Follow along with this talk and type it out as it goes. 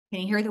Can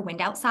you hear the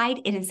wind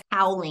outside? It is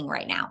howling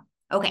right now.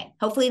 Okay,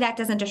 hopefully that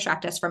doesn't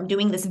distract us from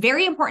doing this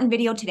very important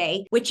video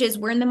today, which is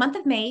we're in the month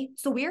of May.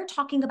 So we are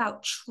talking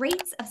about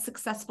traits of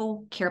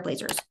successful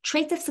careblazers,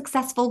 traits of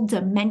successful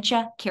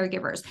dementia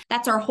caregivers.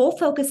 That's our whole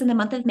focus in the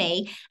month of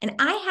May. And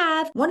I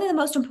have one of the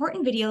most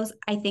important videos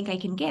I think I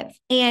can give.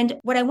 And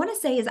what I want to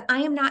say is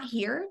I am not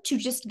here to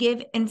just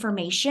give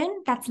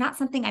information. That's not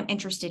something I'm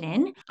interested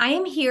in. I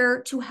am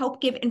here to help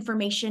give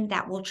information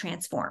that will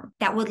transform,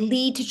 that will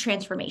lead to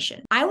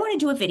transformation. I want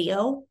to do a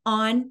video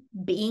on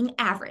being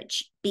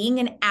average,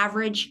 being an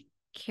average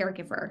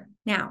caregiver.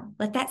 Now,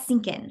 let that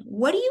sink in.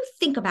 What do you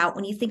think about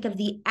when you think of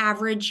the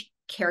average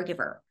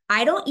caregiver?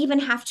 I don't even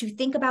have to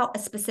think about a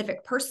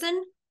specific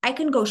person. I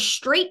can go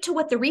straight to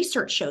what the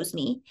research shows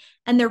me,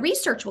 and the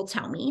research will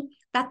tell me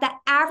that the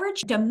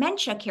average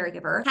dementia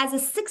caregiver has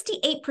a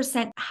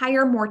 68%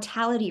 higher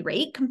mortality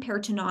rate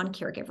compared to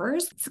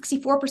non-caregivers.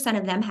 64%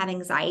 of them have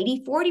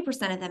anxiety,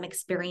 40% of them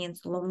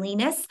experience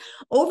loneliness,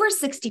 over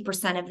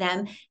 60% of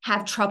them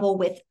have trouble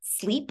with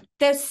sleep.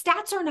 The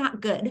stats are not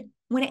good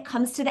when it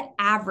comes to the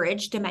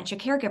average dementia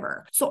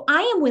caregiver. So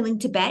I am willing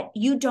to bet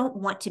you don't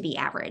want to be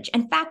average.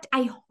 In fact,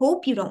 I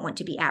hope you don't want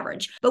to be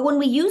average. But when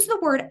we use the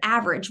word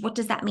average, what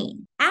does that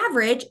mean?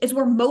 Average is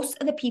where most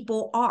of the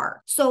people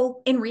are.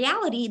 So in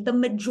reality, the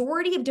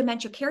majority of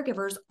dementia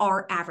caregivers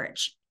are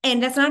average.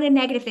 And that's not a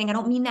negative thing. I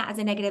don't mean that as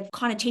a negative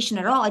connotation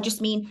at all. I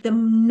just mean the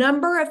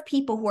number of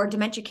people who are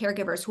dementia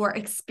caregivers who are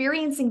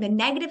experiencing the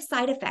negative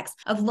side effects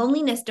of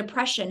loneliness,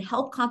 depression,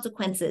 health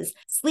consequences,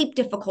 sleep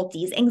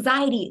difficulties,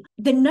 anxiety,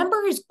 the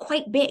number is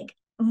quite big.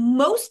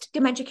 Most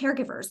dementia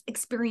caregivers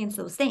experience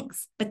those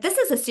things, but this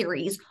is a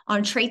series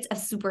on traits of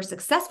super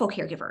successful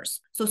caregivers.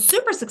 So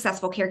super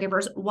successful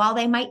caregivers, while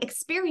they might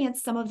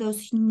experience some of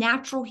those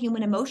natural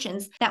human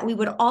emotions that we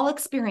would all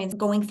experience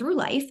going through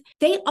life,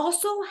 they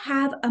also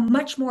have a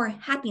much more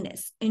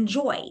happiness and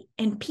joy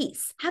and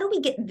peace. How do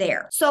we get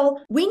there? So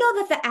we know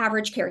that the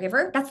average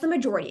caregiver, that's the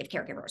majority of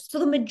caregivers. So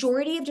the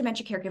majority of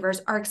dementia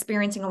caregivers are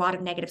experiencing a lot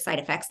of negative side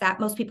effects that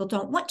most people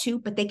don't want to,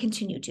 but they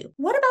continue to.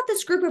 What about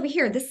this group over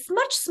here? This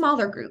much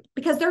smaller group,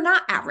 because they're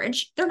not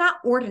average, they're not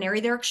ordinary,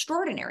 they're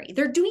extraordinary.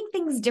 They're doing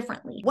things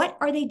differently. What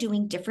are they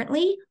doing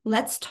differently?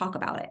 Let's talk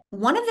about it.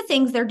 One of the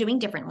things they're doing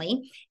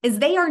differently is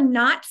they are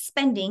not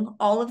spending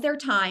all of their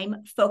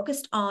time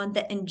focused on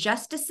the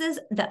injustices,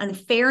 the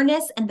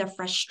unfairness, and the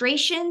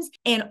frustrations,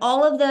 and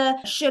all of the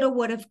shoulda,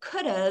 woulda,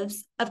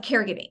 couldas of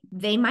caregiving.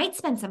 They might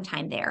spend some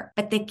time there,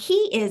 but the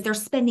key is they're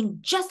spending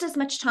just as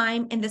much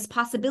time in this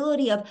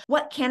possibility of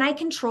what can I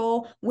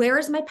control? Where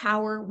is my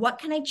power? What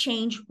can I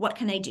change? What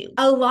can I do?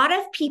 A lot of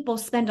people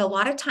spend a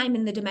lot of time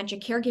in the dementia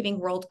caregiving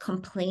world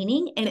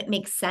complaining, and it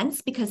makes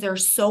sense because there are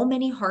so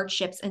many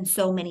hardships and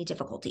so many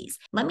difficulties.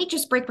 Let me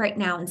just break right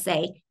now and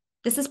say,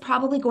 this is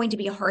probably going to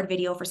be a hard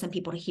video for some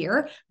people to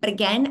hear, but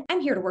again,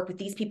 I'm here to work with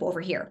these people over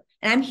here.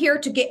 And I'm here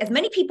to get as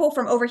many people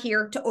from over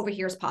here to over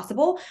here as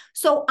possible.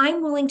 So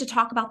I'm willing to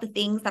talk about the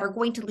things that are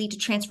going to lead to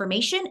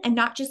transformation and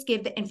not just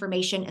give the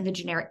information and the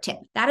generic tip.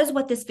 That is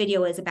what this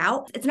video is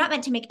about. It's not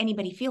meant to make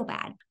anybody feel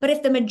bad. But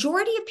if the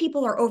majority of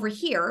people are over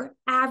here,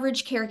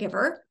 average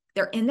caregiver,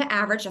 they're in the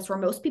average, that's where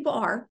most people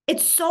are.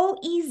 It's so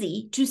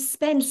easy to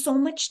spend so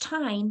much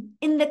time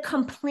in the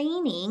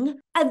complaining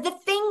of the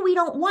thing we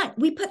don't want.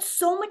 We put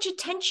so much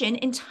attention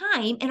and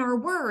time in our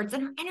words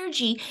and our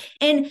energy,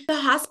 and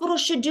the hospital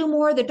should do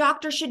more, the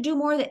doctor should do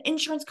more, the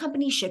insurance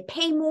company should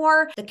pay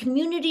more, the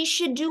community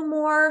should do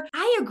more.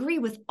 I agree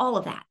with all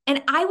of that.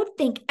 And I would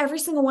think every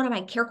single one of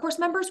my care course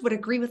members would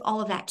agree with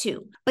all of that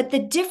too. But the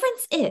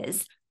difference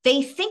is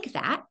they think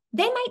that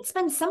they might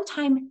spend some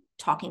time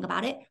talking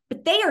about it,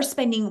 but they are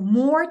spending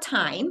more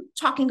time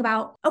talking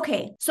about,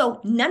 okay, so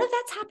none of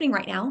that's happening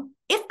right now.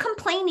 If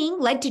complaining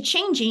led to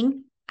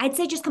changing, I'd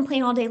say just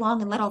complain all day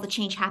long and let all the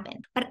change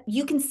happen. But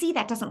you can see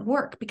that doesn't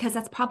work because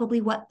that's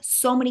probably what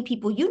so many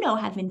people you know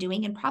have been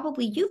doing, and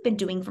probably you've been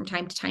doing from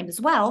time to time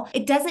as well.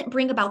 It doesn't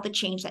bring about the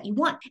change that you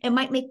want. It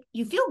might make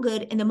you feel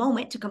good in the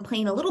moment to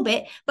complain a little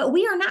bit, but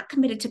we are not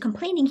committed to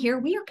complaining here.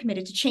 We are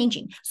committed to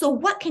changing. So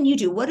what can you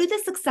do? What do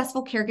the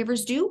successful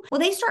caregivers do? Well,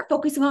 they start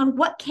focusing on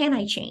what can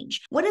I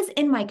change? What is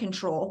in my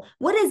control?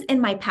 What is in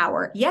my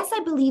power? Yes,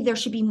 I believe there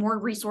should be more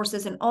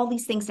resources and all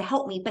these things to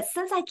help me, but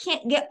since I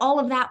can't get all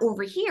of that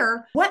over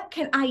here, what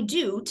can I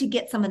do to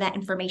get some of that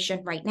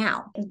information right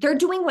now? They're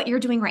doing what you're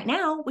doing right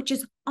now, which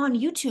is on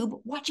YouTube,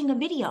 watching a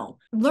video,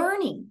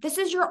 learning. This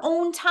is your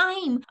own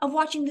time of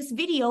watching this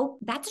video.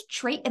 That's a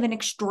trait of an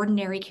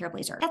extraordinary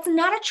careblazer. That's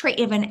not a trait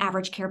of an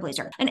average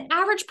careblazer. An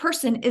average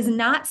person is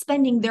not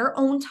spending their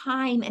own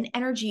time and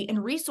energy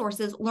and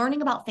resources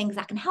learning about things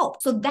that can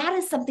help. So that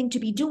is something to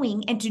be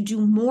doing and to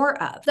do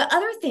more of. The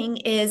other thing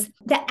is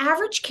the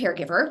average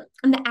caregiver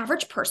and the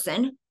average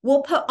person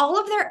will put all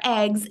of their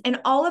eggs and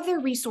all of their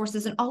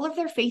resources and all of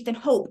their faith and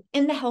hope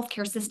in the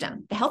healthcare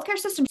system. The healthcare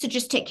system should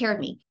just take care of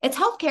me. It's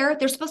healthcare.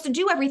 They're supposed to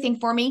do everything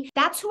for me.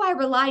 That's who I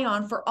rely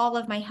on for all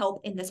of my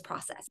help in this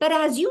process. But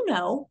as you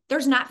know,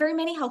 there's not very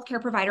many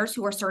healthcare providers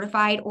who are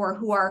certified or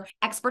who are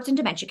experts in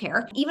dementia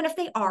care. Even if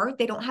they are,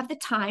 they don't have the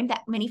time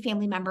that many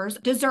family members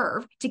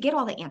deserve to get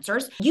all the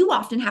answers. You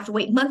often have to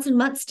wait months and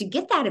months to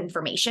get that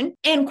information.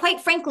 And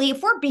quite frankly,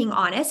 if we're being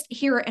honest,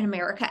 here in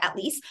America at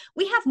least,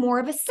 we have more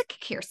of a sick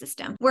care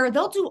system where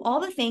they'll do all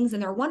the things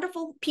and they're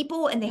wonderful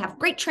people and they have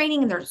great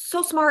training and they're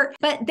so smart,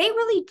 but they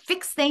really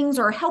fix things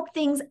or help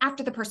things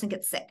after the person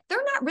gets sick.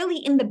 They're not really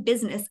in the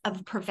business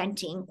of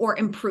preventing or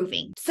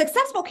improving.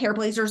 Successful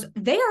Careblazers,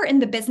 they are in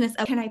the business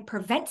of, can I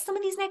prevent some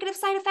of these negative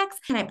side effects?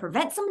 Can I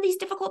prevent some of these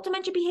difficult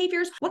dementia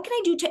behaviors? What can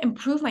I do to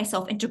improve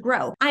myself and to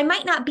grow? I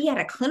might not be at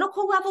a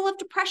clinical level of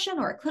depression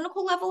or a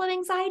clinical level of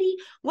anxiety.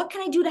 What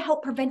can I do to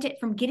help prevent it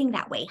from getting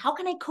that way? How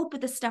can I cope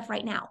with this stuff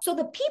right now? So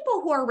the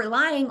people who are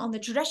relying on the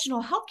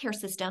traditional healthcare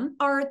system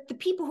are the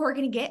people who are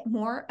going to get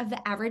more of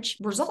the average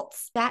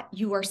results that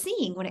you are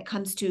seeing when it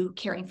comes to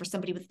caring for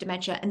somebody with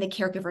dementia and the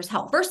caregiver's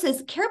health.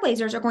 Versus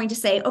Careblazers are going to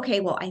say, okay,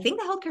 well, I think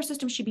the healthcare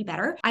system should be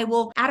better. I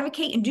will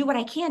advocate and do what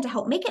I can to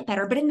help make it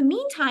better. But in the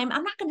meantime,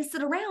 I'm not going to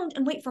sit around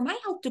and wait for my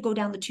health to go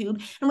down the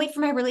tube and wait for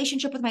my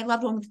relationship with my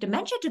loved one with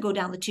dementia to go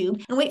down the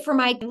tube and wait for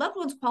my loved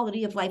one's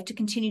quality of life to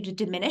continue to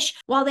diminish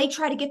while they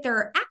try to get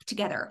their act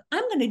together.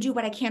 I'm going to do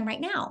what I can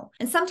right now.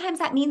 And sometimes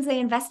that means they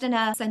invest in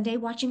a Sunday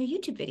watching a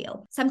YouTube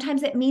video.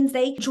 Sometimes it means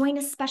they join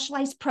a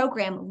specialized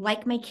program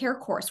like my care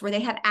course where they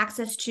have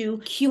access to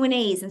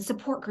Q&As and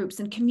support groups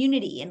and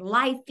community and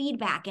live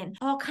feedback and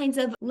all kinds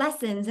of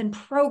lessons and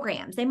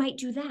programs. They might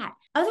do that.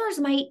 Others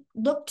might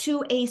look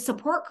to a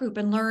support group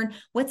and learn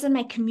what's in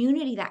my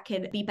community that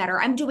could be better.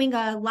 I'm doing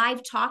a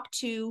live talk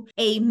to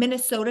a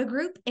Minnesota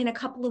group in a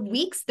couple of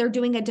weeks. They're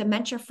doing a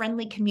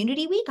dementia-friendly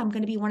community week. I'm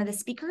going to be one of the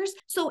speakers.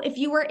 So if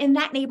you were in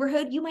that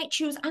neighborhood, you might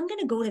choose, I'm going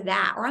to go to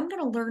that, or I'm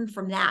going to learn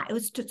from that. It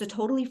was just a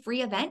totally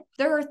free event.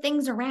 There are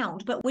things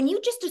around, but when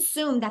you just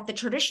assume that the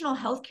traditional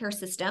healthcare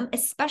system,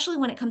 especially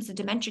when it comes to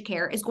dementia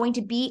care, is going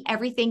to be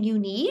everything you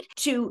need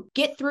to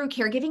get through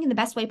caregiving in the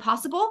best way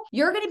possible,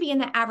 you're going to be in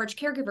the average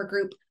caregiver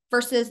group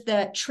versus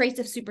the traits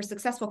of super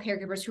successful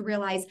caregivers who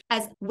realize,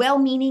 as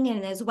well-meaning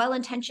and as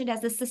well-intentioned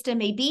as the system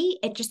may be,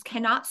 it just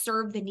cannot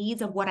serve the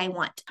needs of what I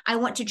want. I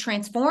want to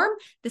transform.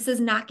 This is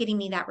not getting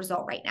me that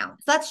result right now.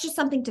 So that's just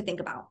something to think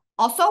about.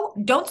 Also,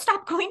 don't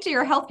stop going to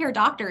your healthcare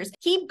doctors.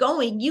 Keep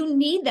going. You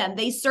need them.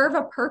 They serve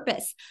a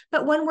purpose.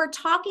 But when we're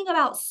talking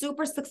about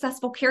super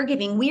successful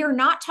caregiving, we are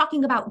not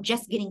talking about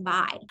just getting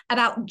by,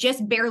 about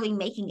just barely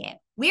making it.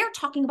 We are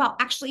talking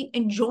about actually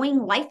enjoying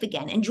life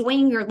again,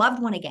 enjoying your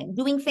loved one again,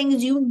 doing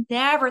things you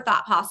never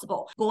thought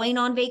possible, going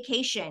on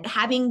vacation,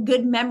 having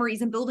good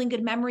memories and building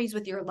good memories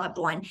with your loved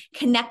one,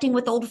 connecting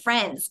with old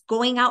friends,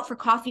 going out for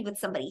coffee with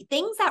somebody,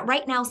 things that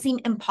right now seem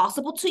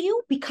impossible to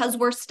you because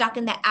we're stuck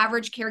in the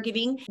average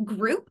caregiving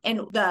group and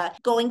the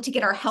going to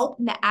get our help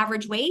in the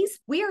average ways.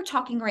 We are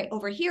talking right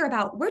over here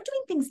about we're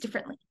doing things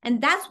differently. And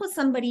that's what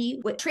somebody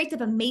with traits of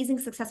amazing,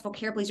 successful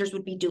Careblazers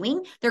would be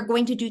doing. They're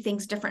going to do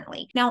things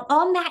differently. Now,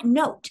 on that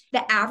note,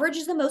 the average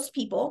is the most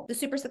people, the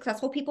super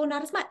successful people,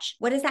 not as much.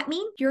 What does that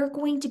mean? You're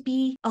going to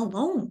be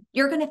alone.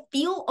 You're going to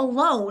feel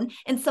alone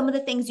in some of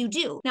the things you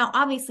do. Now,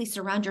 obviously,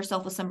 surround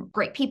yourself with some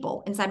great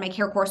people. Inside my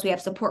care course, we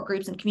have support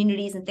groups and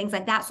communities and things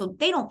like that, so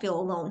they don't feel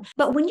alone.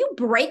 But when you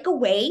break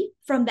away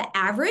from the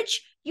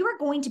average, you are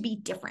going to be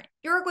different.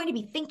 You're going to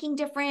be thinking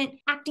different,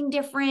 acting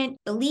different,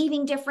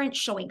 believing different,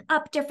 showing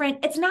up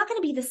different. It's not going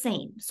to be the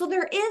same. So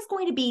there is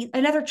going to be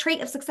another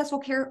trait of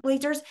successful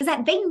Careblazers is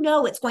that they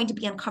know it's going to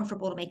be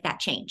uncomfortable to make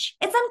that change.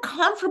 It's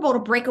uncomfortable to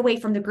break away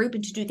from the group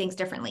and to do things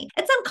differently.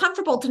 It's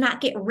uncomfortable to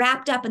not get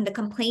wrapped up in the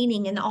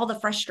complaining and all the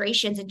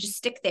frustrations and just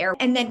stick there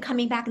and then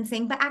coming back and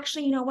saying, but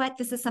actually, you know what?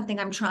 This is something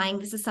I'm trying.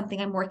 This is something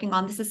I'm working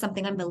on. This is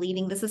something I'm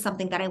believing. This is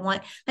something that I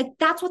want. Like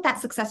that's what that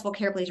successful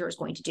Careblazer is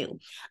going to do.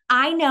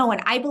 I know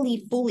and I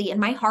believe fully in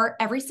my heart,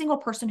 every single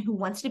person who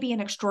wants to be an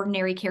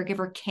extraordinary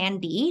caregiver can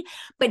be,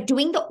 but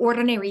doing the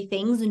ordinary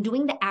things and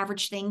doing the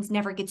average things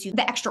never gets you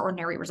the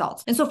extraordinary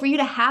results. And so for you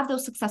to have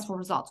those successful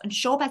results and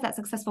show up as that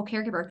successful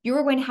caregiver, you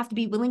are going to have to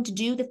be willing to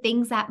do the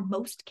things that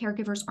most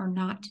caregivers are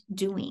not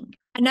doing.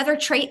 Another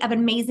trait of an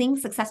amazing,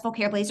 successful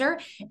Careblazer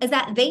is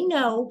that they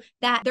know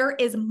that there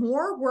is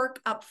more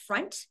work up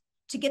front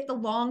to get the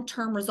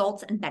long-term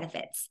results and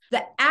benefits.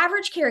 The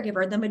average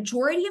caregiver, the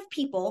majority of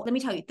people, let me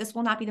tell you, this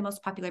will not be the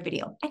most popular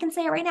video. I can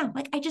say it right now.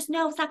 Like, I just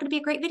know it's not going to be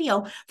a great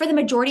video for the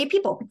majority of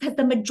people because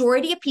the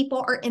majority of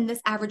people are in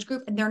this average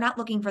group and they're not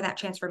looking for that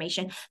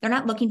transformation. They're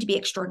not looking to be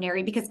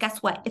extraordinary because guess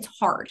what? It's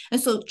hard. And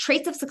so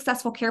traits of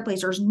successful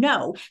Careblazers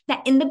know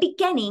that in the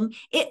beginning,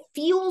 it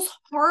feels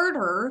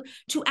harder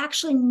to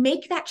actually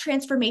make that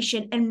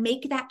transformation and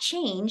make that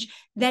change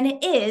than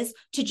it is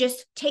to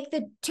just take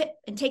the tip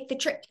and take the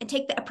trick and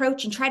take the approach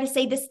coach and try to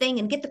say this thing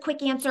and get the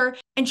quick answer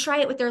and try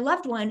it with their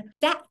loved one,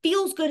 that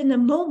feels good in the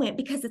moment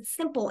because it's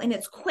simple and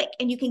it's quick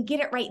and you can get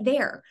it right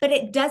there. But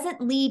it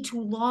doesn't lead to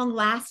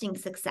long-lasting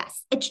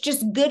success. It's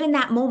just good in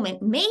that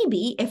moment.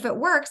 Maybe if it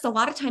works, a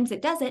lot of times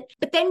it doesn't,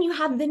 but then you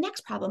have the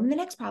next problem and the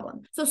next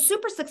problem. So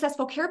super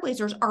successful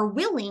Careblazers are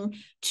willing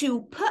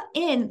to put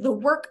in the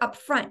work up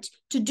front,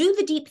 to do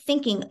the deep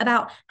thinking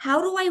about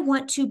how do I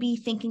want to be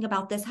thinking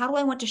about this? How do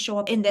I want to show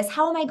up in this?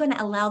 How am I going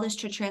to allow this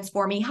to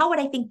transform me? How would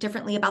I think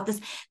differently about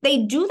this? They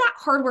do that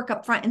hard work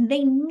up front and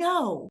they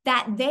know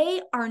that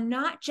they are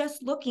not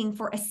just looking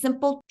for a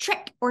simple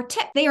trick or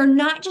tip. They are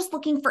not just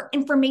looking for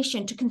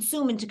information to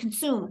consume and to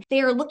consume.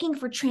 They are looking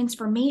for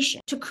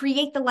transformation to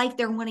create the life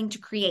they're wanting to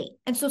create.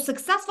 And so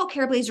successful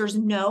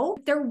Careblazers know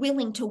they're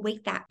willing to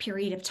wait that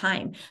period of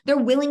time. They're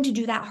willing to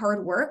do that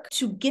hard work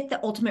to get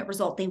the ultimate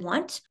result they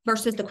want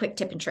versus the quick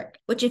tip and trick,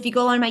 which if you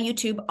go on my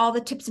YouTube, all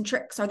the tips and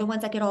tricks are the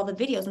ones that get all the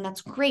videos, and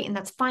that's great and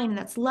that's fine and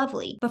that's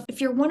lovely. But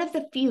if you're one of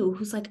the few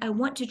who's like, I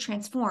want to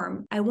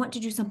transform, I want to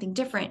do something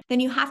different, then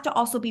you have to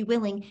also be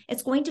willing.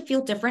 It's going to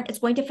feel different. It's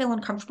going to feel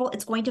uncomfortable.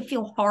 It's going to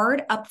feel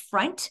hard up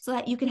front so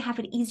that you can have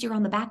it easier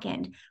on the back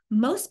end.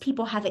 Most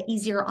people have it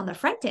easier on the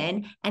front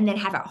end and then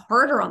have it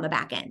harder on the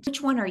back end.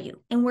 Which one are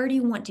you? And where do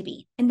you want to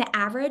be? In the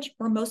average,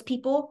 or most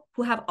people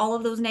who have all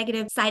of those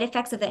negative side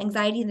effects of the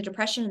anxiety and the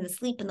depression and the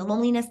sleep and the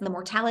loneliness and the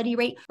mortality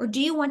rate? Or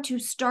do you want to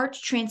start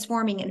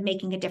transforming and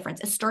making a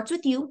difference? It starts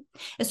with you.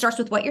 It starts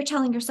with what you're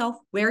telling yourself,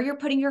 where you're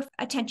putting your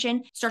attention.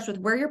 It starts with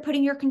where you're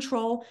putting your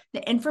control,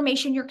 the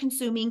information you're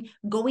consuming,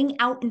 going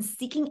out and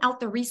seeking out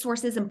the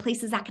resources and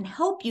places that can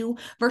help you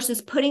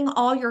versus putting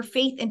all your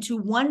faith into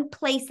one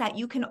place that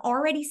you can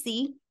already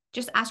see.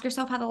 Just ask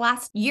yourself how the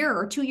last year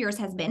or 2 years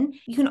has been.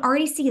 You can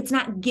already see it's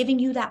not giving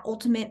you that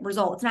ultimate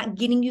result. It's not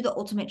getting you the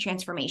ultimate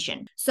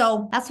transformation.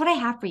 So that's what I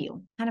have for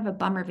you. Kind of a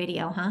bummer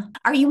video, huh?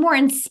 Are you more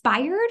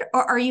inspired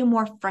or are you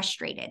more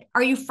frustrated?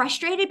 Are you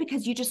frustrated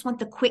because you just want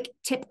the quick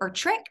tip or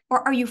trick?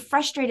 Or are you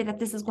frustrated that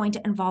this is going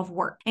to involve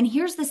work? And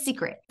here's the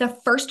secret. The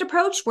first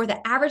approach, where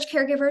the average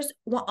caregivers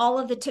want all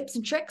of the tips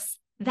and tricks,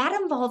 that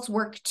involves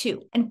work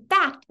too. In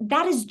fact,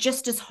 that is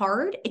just as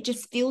hard. It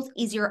just feels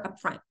easier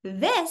up front.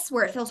 This,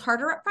 where it feels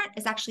harder up front,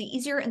 is actually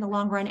easier in the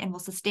long run and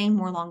will sustain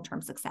more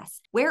long-term success.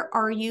 Where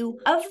are you?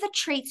 Of the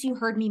traits you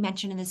heard me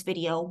mention in this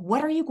video,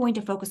 what are you going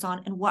to focus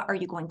on and what are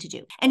you going to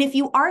do? And if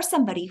you are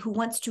somebody who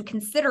wants to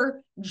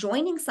consider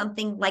joining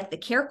something like the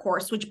Care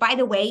course, which by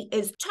the way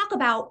is talk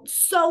about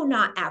so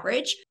not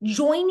average,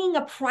 joining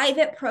a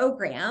private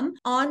program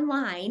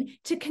online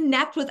to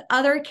connect with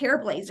other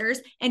Careblazers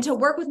and to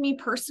work with me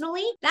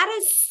personally, that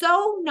is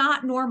so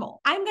not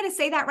normal. I'm going to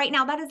say that right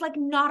now. That is like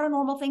not a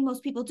normal thing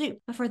most people do.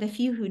 But for the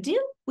few who do,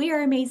 we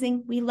are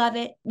amazing. We love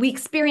it. We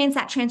experience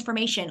that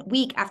transformation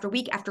week after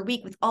week after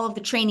week with all of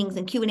the trainings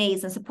and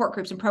Q&As and support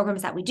groups and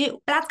programs that we do.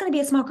 But that's going to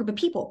be a small group of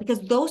people because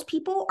those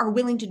people are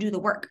willing to do the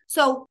work.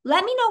 So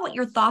let me know what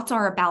your thoughts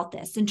are about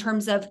this in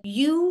terms of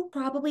you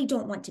probably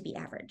don't want to be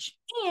average.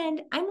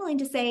 And I'm willing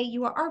to say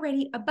you are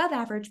already above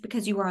average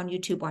because you are on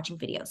YouTube watching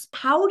videos.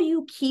 How do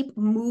you keep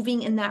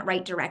moving in that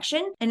right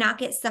direction and not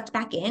get sucked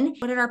back in?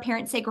 What did our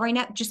parents say growing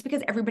up? Just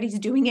because everybody's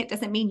doing it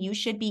doesn't mean you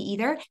should be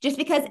either. Just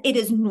because it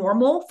is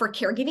normal for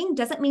caregiving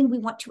doesn't mean we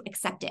want to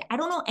accept it. I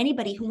don't know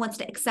anybody who wants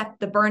to accept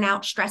the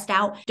burnout, stressed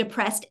out,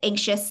 depressed,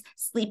 anxious,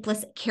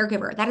 sleepless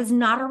caregiver. That is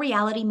not a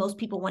reality most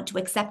people want to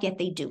accept, yet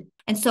they do.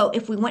 And so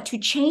if we want to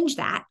change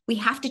that, we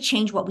have to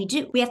change what we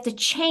do. We have to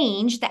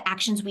change the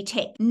actions we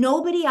take.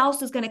 Nobody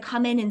else is going to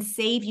come in and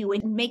save you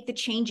and make the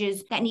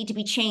changes that need to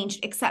be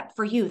changed except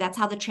for you. That's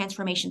how the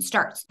transformation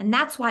starts. And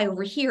that's why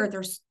over here,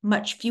 there's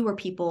much fewer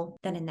people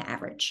than in the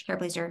average.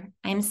 Careblazer,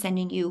 I am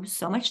sending you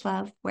so much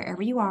love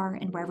wherever you are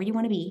and wherever you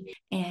want to be.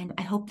 And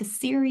I hope the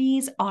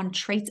series on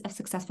traits of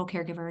successful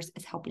caregivers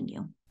is helping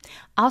you.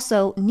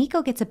 Also,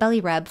 Nico gets a belly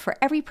rub for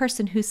every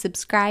person who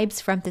subscribes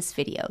from this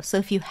video. So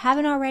if you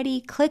haven't already,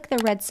 click the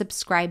red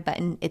subscribe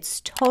button. It's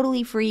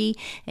totally free.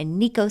 And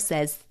Nico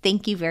says,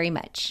 thank you very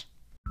much.